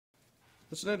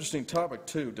It's an interesting topic,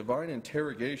 too, divine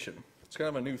interrogation. It's kind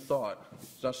of a new thought.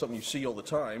 It's not something you see all the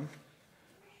time.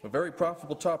 A very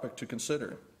profitable topic to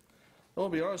consider. I'll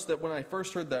be honest that when I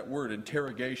first heard that word,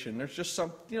 interrogation, there's just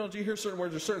some, you hear certain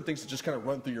words, there's certain things that just kind of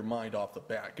run through your mind off the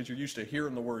bat because you're used to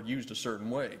hearing the word used a certain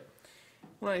way.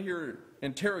 When I hear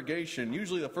interrogation,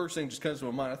 usually the first thing just comes to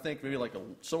my mind, I think maybe like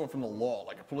someone from the law,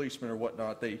 like a policeman or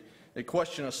whatnot, they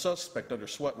question a suspect under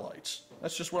sweatlights.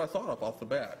 That's just what I thought of off the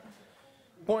bat.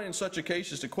 The point in such a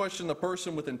case is to question the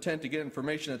person with intent to get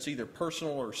information that's either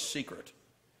personal or secret,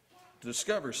 to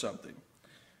discover something.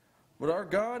 But our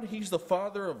God, He's the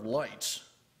Father of lights,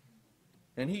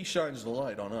 and He shines the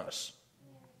light on us.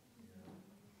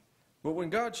 But when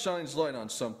God shines light on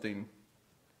something,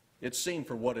 it's seen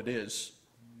for what it is.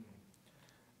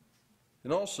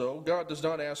 And also, God does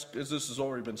not ask, as this has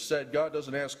already been said, God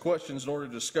doesn't ask questions in order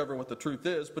to discover what the truth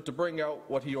is, but to bring out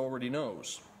what He already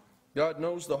knows. God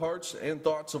knows the hearts and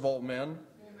thoughts of all men.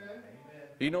 Amen.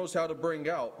 He knows how to bring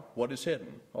out what is hidden.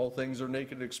 All things are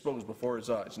naked and exposed before His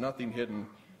eyes. Nothing hidden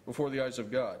before the eyes of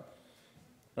God.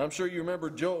 And I'm sure you remember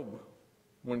Job,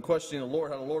 when questioning the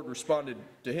Lord, how the Lord responded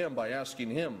to him by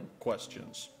asking him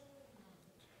questions.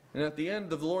 And at the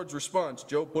end of the Lord's response,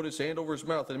 Job put his hand over his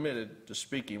mouth and admitted to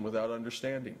speaking without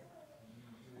understanding.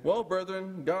 Well,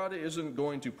 brethren, God isn't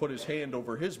going to put His hand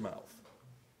over His mouth.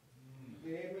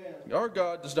 Amen. Our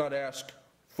God does not ask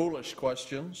foolish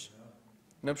questions.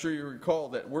 And I'm sure you recall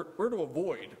that we're to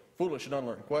avoid foolish and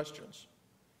unlearned questions.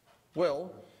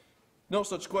 Well, no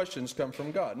such questions come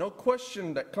from God. No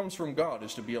question that comes from God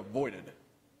is to be avoided.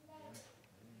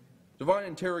 Divine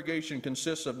interrogation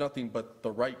consists of nothing but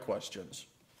the right questions.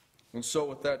 And so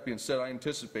with that being said, I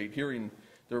anticipate hearing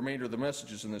the remainder of the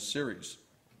messages in this series.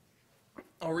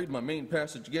 I'll read my main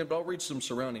passage again, but I'll read some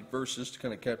surrounding verses to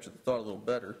kind of capture the thought a little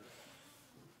better.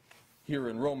 Here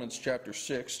in Romans chapter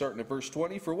 6, starting at verse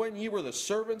 20, "For when ye were the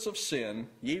servants of sin,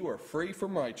 ye were free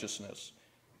from righteousness.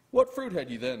 What fruit had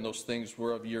ye then, those things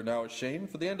whereof ye are now ashamed?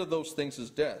 For the end of those things is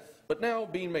death. But now,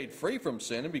 being made free from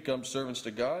sin and become servants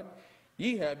to God,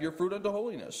 ye have your fruit unto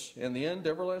holiness, and the end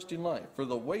everlasting life. For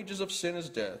the wages of sin is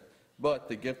death, but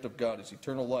the gift of God is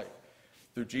eternal life,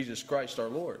 through Jesus Christ our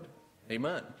Lord."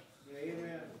 Amen.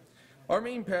 Amen. Our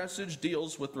main passage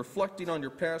deals with reflecting on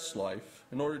your past life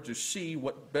in order to see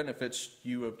what benefits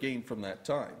you have gained from that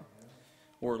time,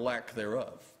 or lack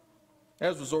thereof.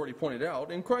 As was already pointed out,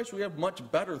 in Christ we have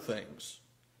much better things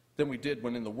than we did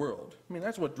when in the world. I mean,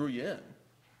 that's what drew you in.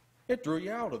 It drew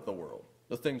you out of the world,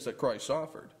 the things that Christ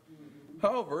offered.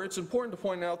 However, it's important to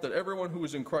point out that everyone who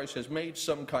is in Christ has made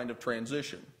some kind of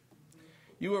transition.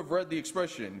 You have read the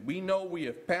expression, "We know we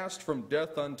have passed from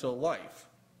death unto life."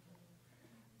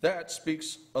 That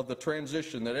speaks of the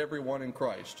transition that everyone in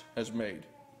Christ has made.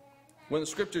 When the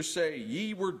scriptures say,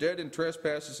 "Ye were dead in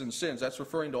trespasses and sins," that's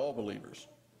referring to all believers.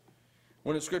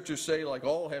 When the scriptures say, "Like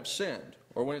all have sinned,"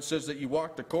 or when it says that you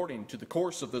walked according to the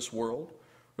course of this world,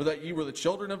 or that you were the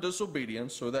children of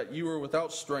disobedience, or that you were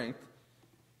without strength,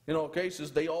 in all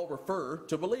cases, they all refer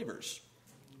to believers.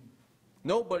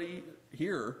 Nobody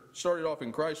here started off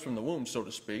in Christ from the womb, so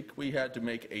to speak. We had to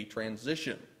make a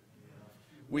transition.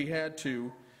 We had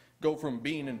to go from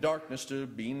being in darkness to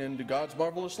being into God's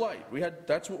marvelous light.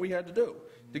 That's what we had to do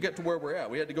to get to where we're at.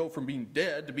 We had to go from being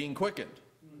dead to being quickened.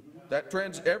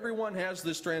 Everyone has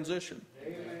this transition.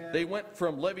 Amen. They went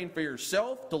from living for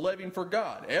yourself to living for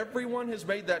God. Everyone has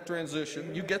made that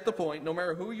transition. You get the point. No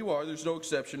matter who you are, there's no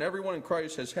exception. Everyone in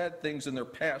Christ has had things in their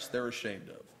past they're ashamed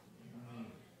of.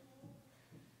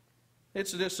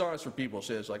 It's dishonest for people to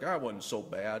say, it's like, "I wasn't so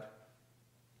bad."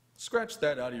 Scratch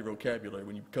that out of your vocabulary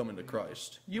when you come into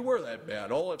Christ. You were that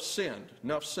bad. All have sinned.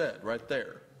 Enough said right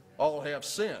there. All have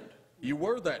sinned. You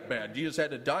were that bad. Jesus had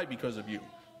to die because of you.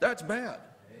 That's bad.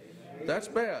 That's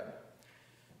bad.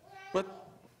 But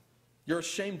you're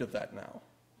ashamed of that now.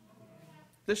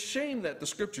 The shame that the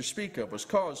scriptures speak of was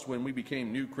caused when we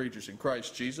became new creatures in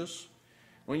Christ Jesus.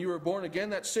 When you were born again,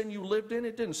 that sin you lived in,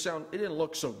 it didn't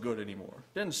look so good anymore.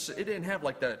 It didn't have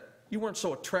like that. You weren't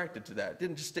so attracted to that.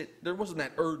 There wasn't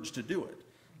that urge to do it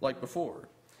like before.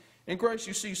 In Christ,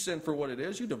 you see sin for what it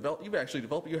is. You've actually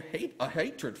developed a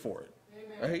hatred for it.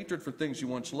 Amen. A hatred for things you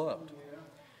once loved.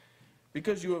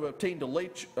 Because you have obtained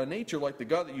a nature like the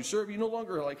God that you serve, you no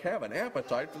longer have an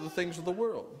appetite for the things of the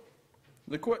world.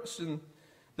 The question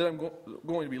that I'm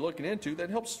going to be looking into that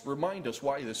helps remind us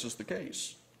why this is the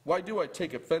case. Why do I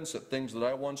take offense at things that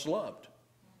I once loved?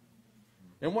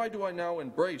 And why do I now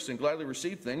embrace and gladly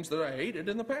receive things that I hated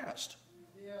in the past?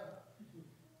 Yeah.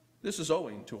 This is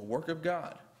owing to a work of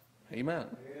God. Amen.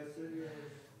 Yes, it is.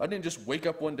 I didn't just wake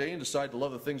up one day and decide to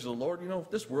love the things of the Lord.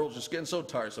 This world's just getting so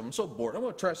tiresome. I'm so bored. I'm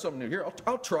going to try something new here.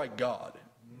 I'll try God.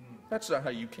 That's not how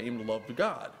you came to love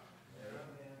God.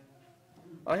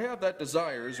 I have that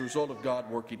desire as a result of God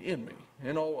working in me,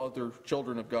 and all other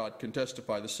children of God can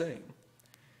testify the same.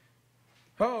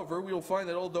 However, we will find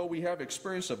that although we have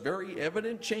experienced a very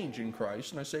evident change in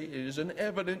Christ, and I say it is an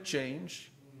evident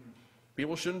change,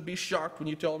 people shouldn't be shocked when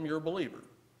you tell them you're a believer.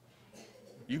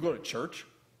 You go to church?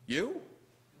 You?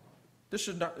 This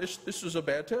is a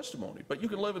bad testimony. But you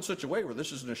can live in such a way where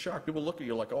this isn't a shock. People look at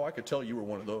you like, oh, I could tell you were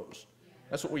one of those.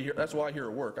 That's what we hear. That's why I hear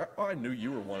at work. I knew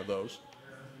you were one of those.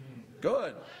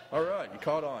 Good. All right. You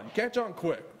caught on. You catch on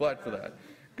quick. Glad for that.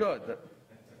 Good.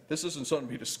 This isn't something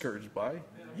to be discouraged by.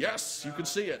 Yes, you can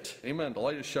see it. Amen. The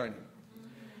light is shining.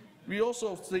 We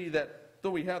also see that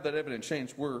though we have that evident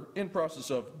change, we're in process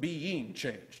of being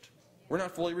changed. We're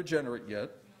not fully regenerate yet.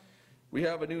 We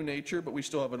have a new nature, but we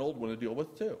still have an old one to deal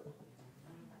with too.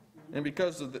 And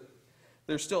because of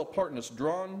there's still a part in us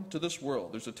drawn to this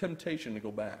world. There's a temptation to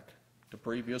go back to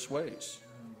previous ways.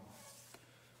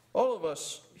 All of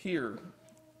us here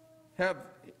have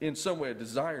in some way a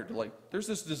desire to, there's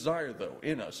this desire though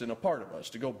in us, in a part of us,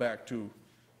 to go back to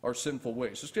our sinful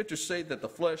ways. The scriptures say that the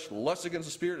flesh lusts against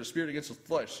the spirit against the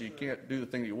flesh, so you can't do the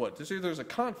thing that you want. There's a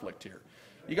conflict here.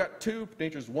 You got two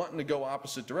natures wanting to go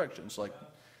opposite directions, like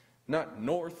not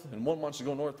north, and one wants to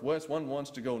go northwest, one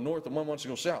wants to go north, and one wants to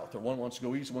go south, or one wants to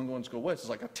go east, one wants to go west. It's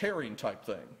like a tearing type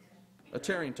thing. A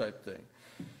tearing type thing.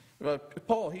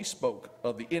 Paul, he spoke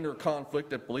of the inner conflict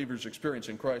that believers experience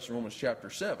in Christ in Romans chapter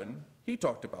 7. He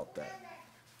talked about that.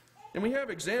 And we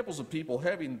have examples of people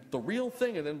having the real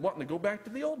thing and then wanting to go back to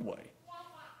the old way.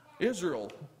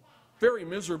 Israel, very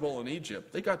miserable in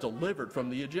Egypt. They got delivered from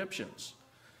the Egyptians.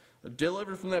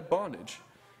 Delivered from that bondage.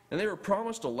 And they were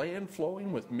promised a land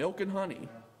flowing with milk and honey.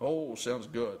 Oh, sounds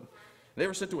good. They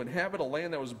were set to inhabit a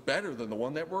land that was better than the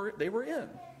one that they were in.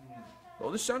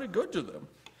 Well, this sounded good to them.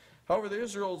 However, the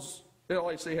Israelites,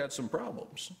 they had some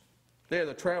problems. They had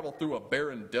to travel through a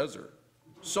barren desert,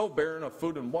 so barren of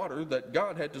food and water that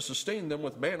God had to sustain them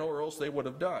with manna or else they would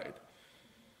have died.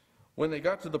 When they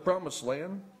got to the promised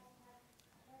land,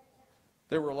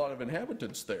 there were a lot of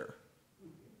inhabitants there.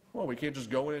 Well, we can't just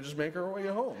go in and just make our way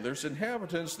home. There's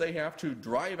inhabitants they have to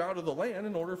drive out of the land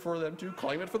in order for them to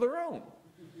claim it for their own.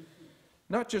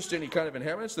 Not just any kind of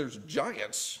inhabitants, there's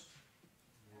giants.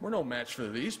 We're no match for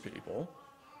these people.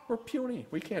 We're puny.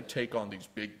 We can't take on these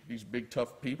big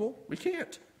tough people. We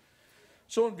can't.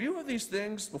 So in view of these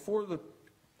things, before them,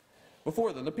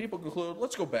 the people conclude,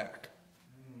 let's go back.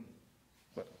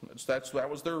 But that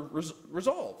was their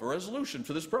resolve, or resolution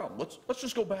for this problem. Let's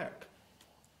just go back.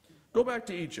 Go back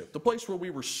to Egypt, the place where we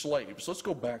were slaves. Let's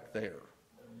go back there.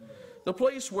 The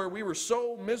place where we were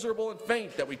so miserable and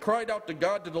faint that we cried out to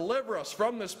God to deliver us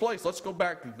from this place. Let's go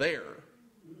back there.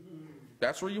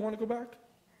 That's where you want to go back?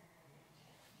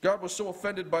 God was so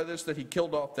offended by this that he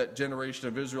killed off that generation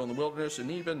of Israel in the wilderness, and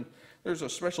even there's a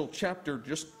special chapter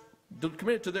just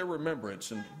committed to their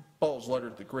remembrance in Paul's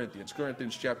letter to the Corinthians,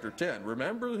 Corinthians chapter 10.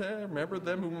 Remember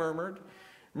them who murmured.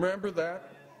 Remember that.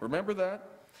 Remember that.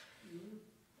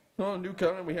 Well, in the New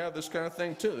Covenant, we have this kind of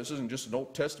thing too. This isn't just an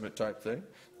Old Testament type thing.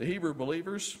 The Hebrew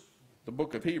believers, the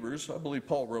book of Hebrews, I believe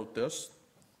Paul wrote this,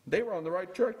 they were on the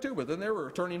right track too, but then they were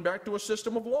returning back to a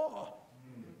system of law,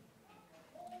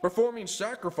 performing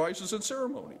sacrifices and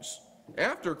ceremonies.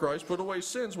 After Christ put away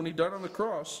sins when he died on the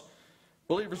cross,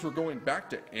 believers were going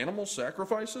back to animal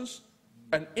sacrifices,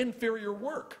 an inferior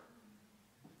work.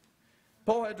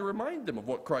 Paul had to remind them of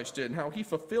what Christ did and how he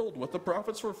fulfilled what the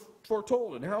prophets were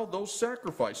foretold and how those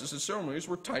sacrifices and ceremonies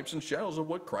were types and shadows of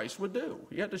what Christ would do.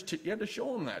 He had to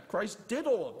show them that. Christ did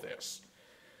all of this.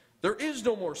 There is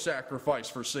no more sacrifice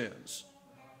for sins.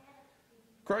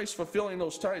 Christ fulfilling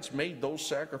those types made those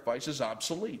sacrifices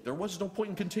obsolete. There was no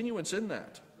point in continuance in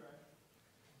that.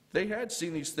 They had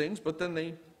seen these things, but then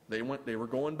they were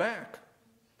going back.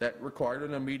 That required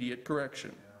an immediate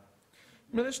correction.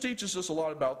 I mean, this teaches us a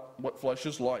lot about what flesh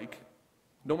is like.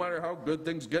 No matter how good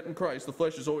things get in Christ, the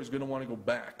flesh is always going to want to go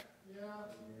back. Yeah.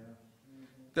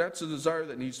 That's a desire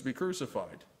that needs to be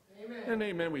crucified. Amen. And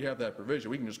amen, we have that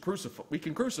provision. We can just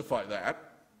crucify that,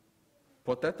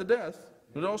 put that to death,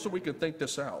 but also we can think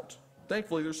this out.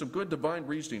 Thankfully, there's some good divine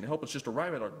reasoning to help us just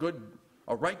arrive at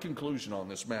a right conclusion on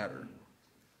this matter.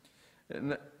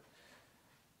 And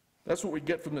that's what we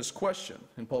get from this question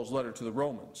in Paul's letter to the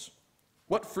Romans.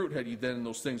 What fruit had ye then in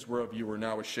those things whereof you are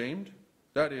now ashamed?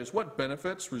 That is, what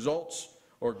benefits, results,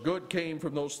 or good came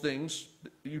from those things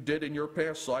that you did in your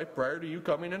past life prior to you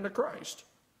coming into Christ?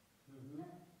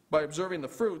 By observing the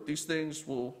fruit, these things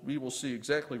we will see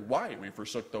exactly why we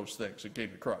forsook those things and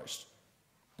came to Christ.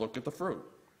 Look at the fruit.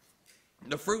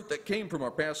 The fruit that came from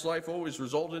our past life always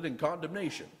resulted in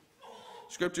condemnation.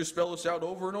 Scriptures spell this out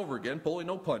over and over again, pulling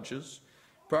no punches.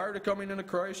 Prior to coming into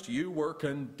Christ, you were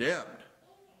condemned.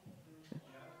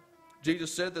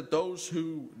 Jesus said that those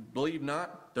who believe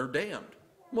not, they're damned.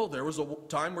 Well, there was a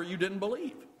time where you didn't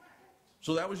believe.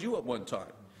 So that was you at one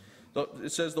time.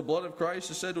 It says the blood of Christ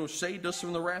is said to have saved us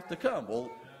from the wrath to come. Well,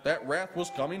 that wrath was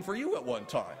coming for you at one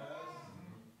time.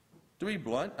 To be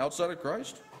blunt, outside of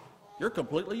Christ, you're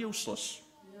completely useless.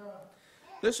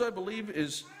 This, I believe,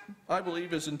 is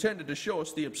intended to show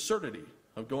us the absurdity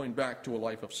of going back to a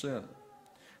life of sin.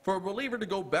 For a believer to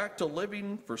go back to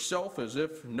living for self as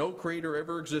if no creator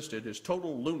ever existed is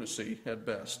total lunacy at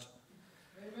best.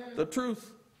 Amen. The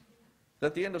truth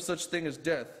that the end of such thing as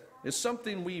death is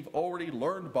something we've already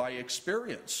learned by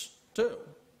experience, too.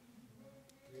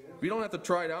 We don't have to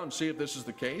try it out and see if this is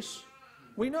the case.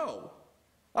 We know.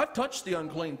 I've touched the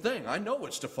unclean thing. I know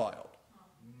it's defiled.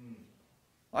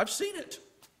 I've seen it.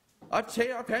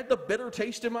 I've had the bitter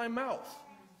taste in my mouth.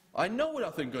 I know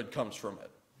nothing good comes from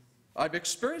it. I've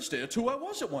experienced it. It's who I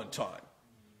was at one time.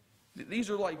 These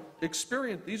are like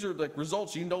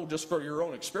results you know just for your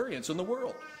own experience in the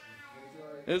world.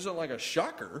 It isn't like a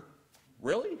shocker.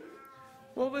 Really?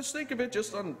 Well, let's think of it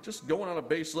just going on a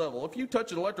base level. If you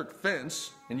touch an electric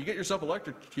fence and you get yourself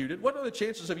electrocuted, what are the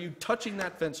chances of you touching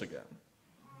that fence again?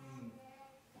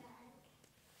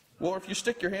 Or if you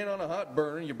stick your hand on a hot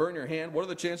burner and you burn your hand, what are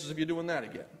the chances of you doing that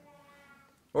again?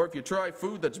 Or if you try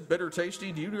food that's bitter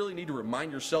tasty, do you really need to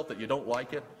remind yourself that you don't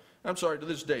like it? I'm sorry, to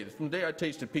this day, from the day I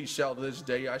tasted pea salad to this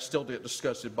day, I still get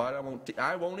disgusted by it.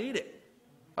 I won't eat it.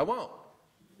 I won't.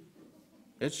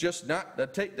 It's just not, the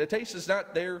taste is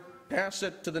not there. Pass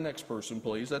it to the next person,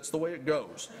 please. That's the way it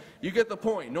goes. You get the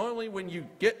point. Normally when you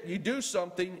do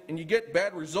something and you get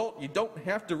bad result, you don't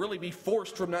have to really be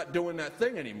forced from not doing that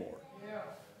thing anymore.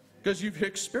 Because you've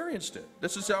experienced it.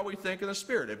 This is how we think in the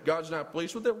Spirit. If God's not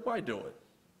pleased with it, why do it?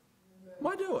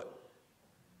 Why do it?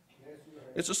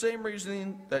 It's the same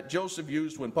reasoning that Joseph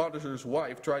used when Potiphar's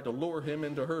wife tried to lure him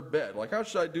into her bed. Like, how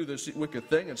should I do this wicked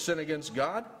thing and sin against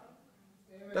God?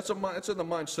 That's in the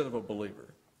mindset of a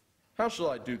believer. How shall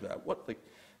I do that?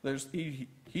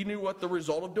 He knew what the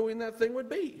result of doing that thing would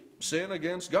be. Sin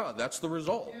against God. That's the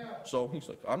result. So he's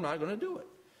like, I'm not going to do it.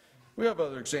 We have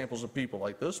other examples of people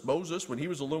like this. Moses, when he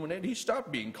was illuminated, he stopped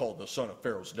being called the son of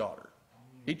Pharaoh's daughter.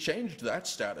 He changed that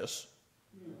status.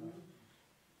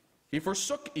 He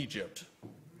forsook Egypt.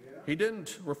 He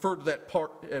didn't refer to that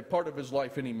part of his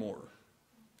life anymore.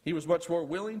 He was much more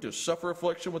willing to suffer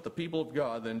affliction with the people of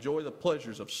God than enjoy the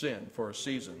pleasures of sin for a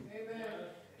season. Amen.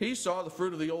 He saw the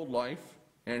fruit of the old life,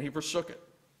 and he forsook it.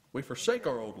 We forsake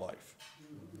our old life.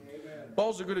 Amen.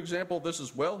 Paul's a good example of this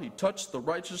as well. He touched the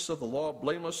righteousness of the law,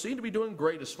 blameless, seemed to be doing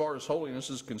great as far as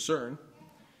holiness is concerned.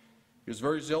 He was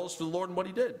very zealous for the Lord in what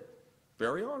he did.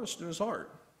 Very honest in his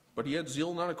heart. But he had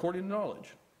zeal not according to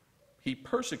knowledge. He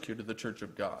persecuted the church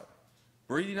of God,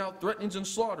 breathing out threatenings and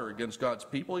slaughter against God's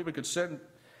people, even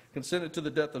consented to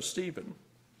the death of Stephen.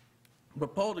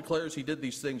 But Paul declares he did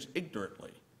these things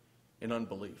ignorantly in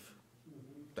unbelief.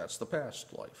 That's the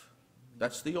past life.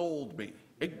 That's the old me,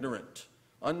 ignorant,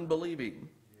 unbelieving.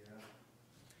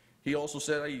 He also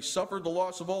said he suffered the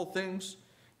loss of all things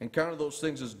and counted those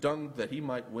things as dung that he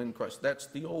might win Christ. That's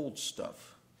the old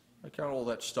stuff. I count all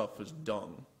that stuff as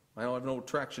dung. I don't have no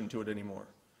attraction to it anymore.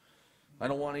 I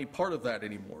don't want any part of that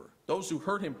anymore. Those who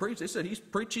heard him preach, they said he's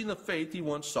preaching the faith he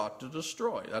once sought to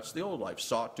destroy. That's the old life,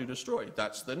 sought to destroy.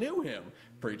 That's the new him,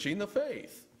 preaching the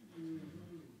faith.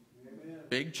 Amen.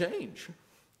 Big change.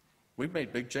 We've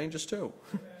made big changes too.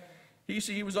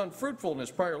 He was unfruitful in his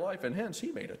prior life, and hence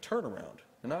he made a turnaround.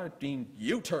 And I mean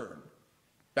U-turn,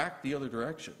 back the other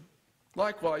direction.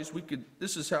 Likewise,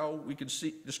 this is how we could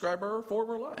describe our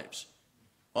former lives.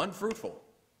 Unfruitful.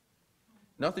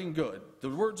 Nothing good. The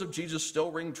words of Jesus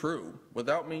still ring true.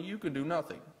 Without me, you can do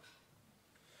nothing.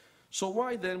 So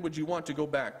why then would you want to go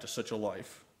back to such a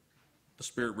life? The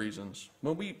Spirit reasons.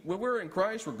 When we're in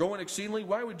Christ, we're going exceedingly.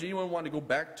 Why would anyone want to go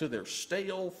back to their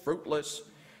stale, fruitless,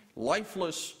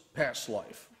 lifeless past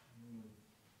life?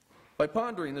 By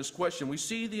pondering this question, we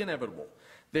see the inevitable.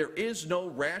 There is no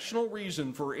rational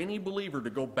reason for any believer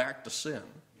to go back to sin.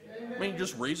 Amen. I mean,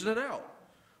 just reason it out.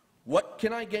 What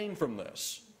can I gain from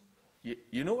this?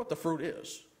 You know what the fruit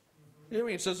is. You know what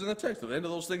I mean? It says in the text, the end of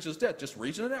those things is death. Just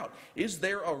reason it out. Is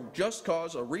there a just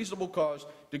cause, a reasonable cause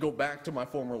to go back to my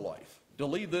former life? To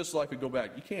leave this life and go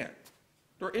back? You can't.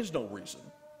 There is no reason.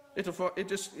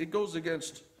 It goes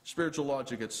against spiritual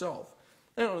logic itself.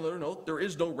 And on another note, there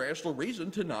is no rational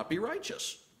reason to not be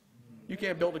righteous. You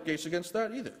can't build a case against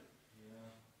that either.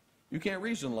 You can't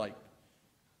reason like,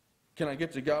 Can I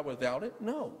get to God without it?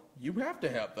 No. You have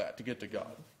to have that to get to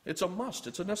God. It's a must.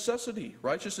 It's a necessity.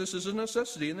 Righteousness is a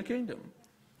necessity in the kingdom.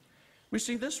 We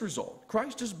see this result.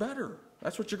 Christ is better.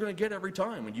 That's what you're going to get every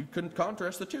time, and you can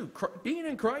contrast the two. Being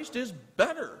in Christ is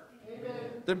better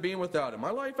than being without him.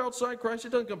 My life outside Christ,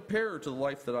 it doesn't compare to the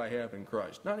life that I have in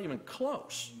Christ. Not even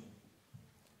close.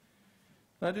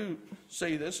 I do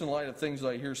say this in light of things that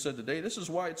I hear said today. This is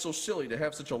why it's so silly to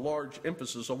have such a large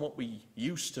emphasis on what we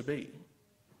used to be.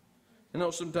 You know,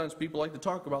 sometimes people like to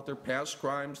talk about their past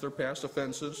crimes, their past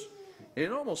offenses. It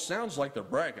almost sounds like they're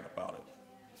bragging about it.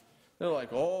 They're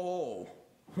like, oh,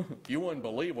 you wouldn't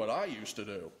believe what I used to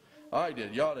do. I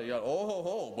did, yada, yada.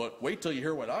 Oh, but wait till you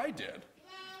hear what I did.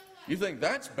 You think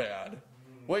that's bad?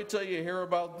 Wait till you hear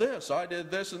about this. I did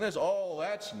this and this. Oh,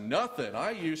 that's nothing.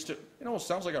 I used to. You know, it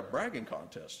sounds like a bragging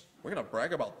contest. We're going to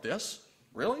brag about this?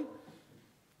 Really?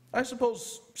 I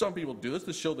suppose some people do this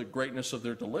to show the greatness of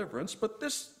their deliverance, but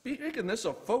making this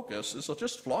a focus is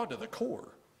just flawed to the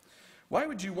core. Why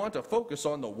would you want to focus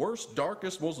on the worst,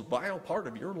 darkest, most vile part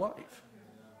of your life?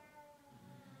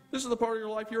 This is the part of your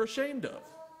life you're ashamed of.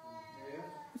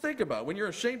 Think about it. When you're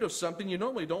ashamed of something, you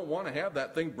normally don't want to have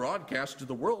that thing broadcast to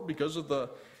the world because of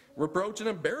the reproach and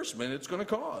embarrassment it's going to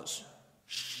cause.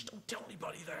 Shh, don't tell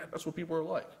anybody that. That's what people are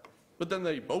like. But then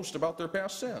they boast about their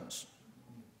past sins.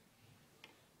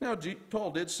 Now,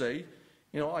 Paul did say,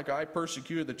 you know, like I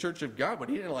persecuted the church of God, but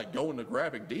he didn't like go into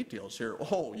graphic details here.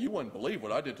 Oh, you wouldn't believe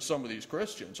what I did to some of these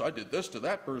Christians. I did this to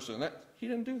that person. That. He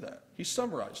didn't do that. He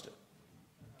summarized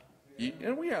it.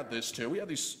 And we have this too. We have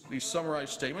these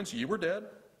summarized statements. You were dead.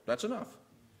 That's enough.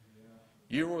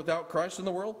 You were without Christ in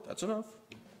the world. That's enough.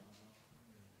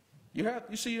 You have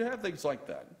things like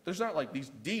that. There's not like these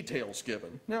details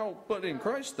given. Now, but in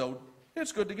Christ, though,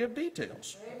 it's good to give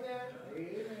details. Amen.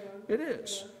 It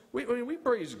is. We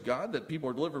praise God that people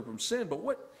are delivered from sin, but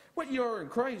what you are in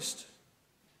Christ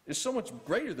is so much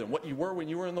greater than what you were when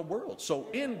you were in the world. So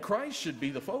in Christ should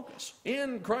be the focus.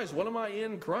 In Christ. What am I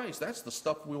in Christ? That's the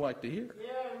stuff we like to hear.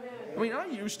 I mean, I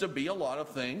used to be a lot of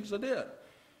things. I did.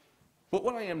 But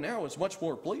what I am now is much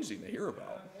more pleasing to hear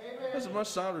about. It's much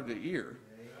sounder to ear.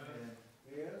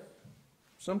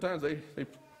 Sometimes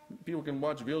people can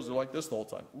watch videos that are like this the whole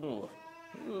time. Ugh.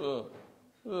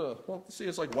 Ugh. Well, see,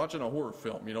 it's like watching a horror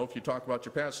film, you know, if you talk about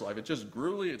your past life. It's just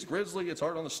gruely, it's grisly, it's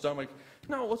hard on the stomach.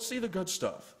 No, let's see the good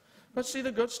stuff. Let's see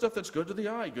the good stuff that's good to the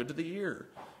eye, good to the ear.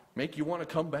 Make you want to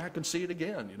come back and see it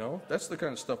again, you know. That's the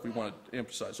kind of stuff we want to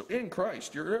emphasize. So in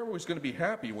Christ, you're always going to be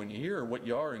happy when you hear what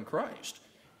you are in Christ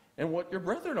and what your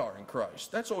brethren are in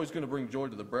Christ. That's always going to bring joy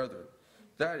to the brethren.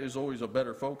 That is always a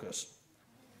better focus.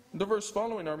 The verse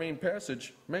following our main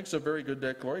passage makes a very good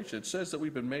declaration. It says that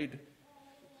we've been made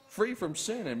free from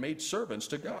sin and made servants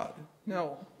to God.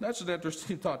 Now, that's an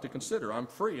interesting thought to consider. I'm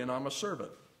free and I'm a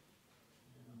servant.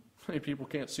 Many people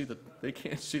can't see the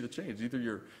change. Either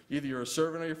you're a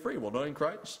servant or you're free. Well, not in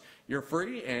Christ. You're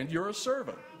free and you're a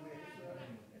servant.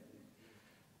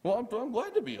 Well, I'm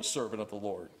glad to be a servant of the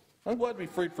Lord. I'm glad to be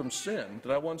freed from sin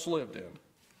that I once lived in.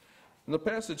 And the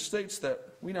passage states that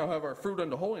we now have our fruit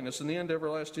unto holiness and the end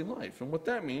everlasting life. And what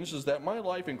that means is that my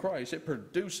life in Christ, it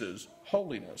produces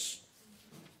holiness.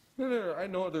 I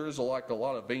know there is a lot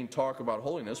of vain talk about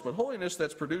holiness, but holiness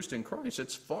that's produced in Christ,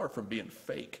 it's far from being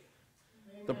fake.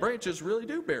 Amen. The branches really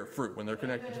do bear fruit when they're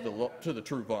connected to the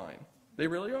true vine. They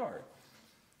really are.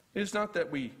 It's not that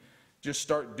we just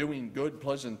start doing good,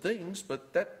 pleasant things,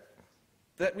 but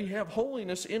that we have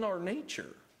holiness in our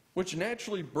nature, which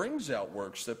naturally brings out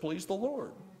works that please the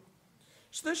Lord.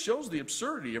 So this shows the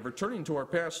absurdity of returning to our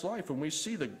past life when we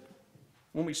see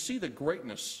the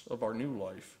greatness of our new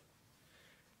life.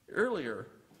 Earlier,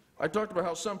 I talked about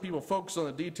how some people focus on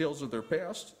the details of their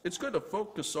past. It's good to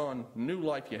focus on new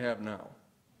life you have now.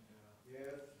 Yes.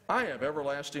 I have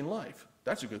everlasting life.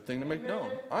 That's a good thing to make known.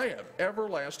 I have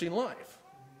everlasting life.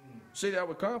 Say that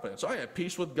with confidence. I have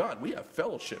peace with God. We have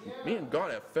fellowship. Me and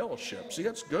God have fellowship. See,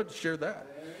 that's good to share that.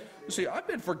 You see, I've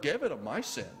been forgiven of my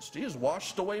sins. Jesus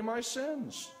washed away my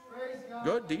sins.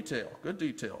 Good detail. Good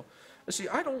detail. See,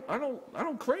 I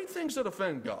don't crave things that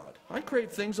offend God. I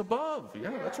crave things above.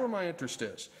 Yeah, that's where my interest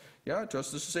is. Yeah, I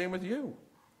trust it's the same with you.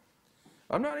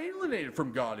 I'm not alienated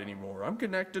from God anymore. I'm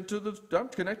connected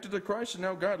to Christ, and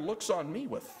now God looks on me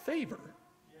with favor.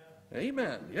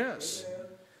 Amen. Yes.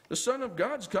 The Son of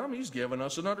God's come. He's given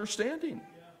us an understanding.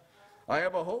 I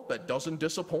have a hope that doesn't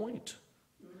disappoint.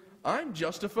 I'm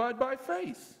justified by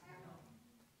faith.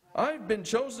 I've been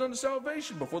chosen unto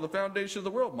salvation before the foundation of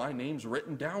the world. My name's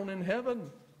written down in heaven.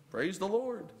 Praise the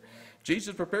Lord.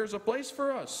 Jesus prepares a place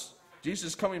for us.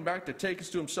 Jesus is coming back to take us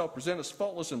to himself, present us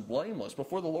faultless and blameless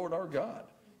before the Lord our God.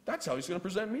 That's how he's going to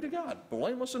present me to God,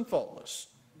 blameless and faultless.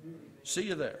 See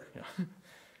you there.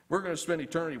 We're going to spend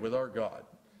eternity with our God.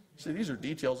 See, these are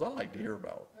details I like to hear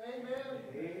about.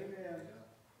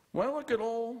 When I look at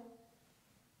all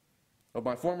of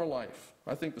my former life,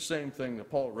 I think the same thing that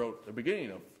Paul wrote at the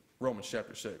beginning of Romans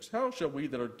chapter 6. How shall we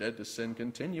that are dead to sin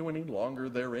continue any longer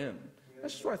therein?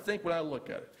 That's just what I think when I look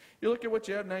at it. You look at what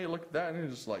you had, now you look at that, and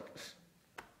it's just like,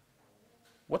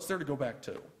 what's there to go back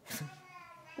to?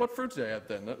 What fruit did I have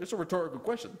then? It's a rhetorical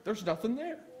question. There's nothing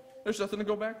there. There's nothing to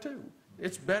go back to.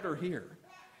 It's better here.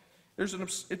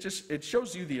 It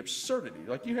shows you the absurdity.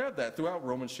 Like you have that throughout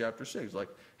Romans chapter 6. Like,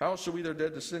 how shall we that are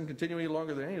dead to sin continue any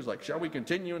longer than angels? Like, shall we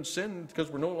continue in sin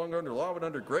because we're no longer under law but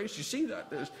under grace? You see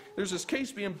that. There's this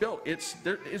case being built.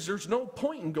 There's no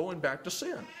point in going back to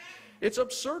sin. It's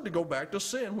absurd to go back to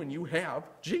sin when you have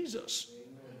Jesus.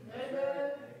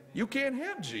 Amen. You can't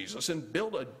have Jesus and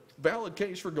build a valid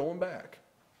case for going back.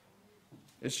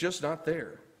 It's just not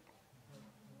there.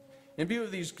 In view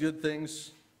of these good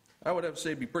things, I would have to say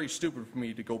it'd be pretty stupid for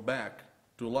me to go back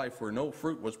to a life where no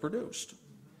fruit was produced.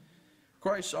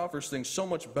 Christ offers things so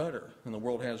much better than the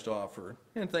world has to offer,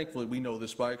 and thankfully we know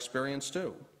this by experience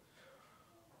too.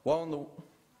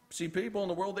 People in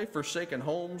the world, they've forsaken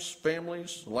homes,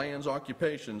 families, lands,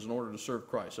 occupations in order to serve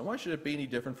Christ. And why should it be any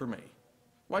different for me?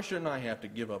 Why shouldn't I have to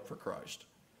give up for Christ,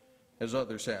 as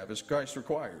others have, as Christ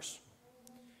requires?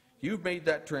 You've made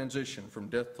that transition from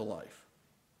death to life.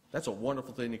 That's a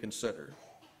wonderful thing to consider.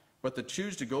 But to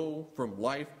choose to go from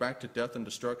life back to death and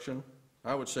destruction,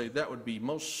 I would say that would be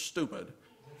most stupid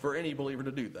for any believer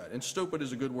to do that. And stupid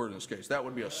is a good word in this case. That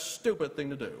would be a stupid thing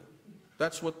to do.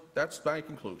 That's my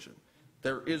conclusion.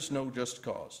 There is no just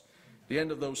cause. The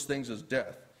end of those things is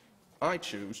death. I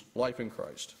choose life in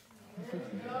Christ.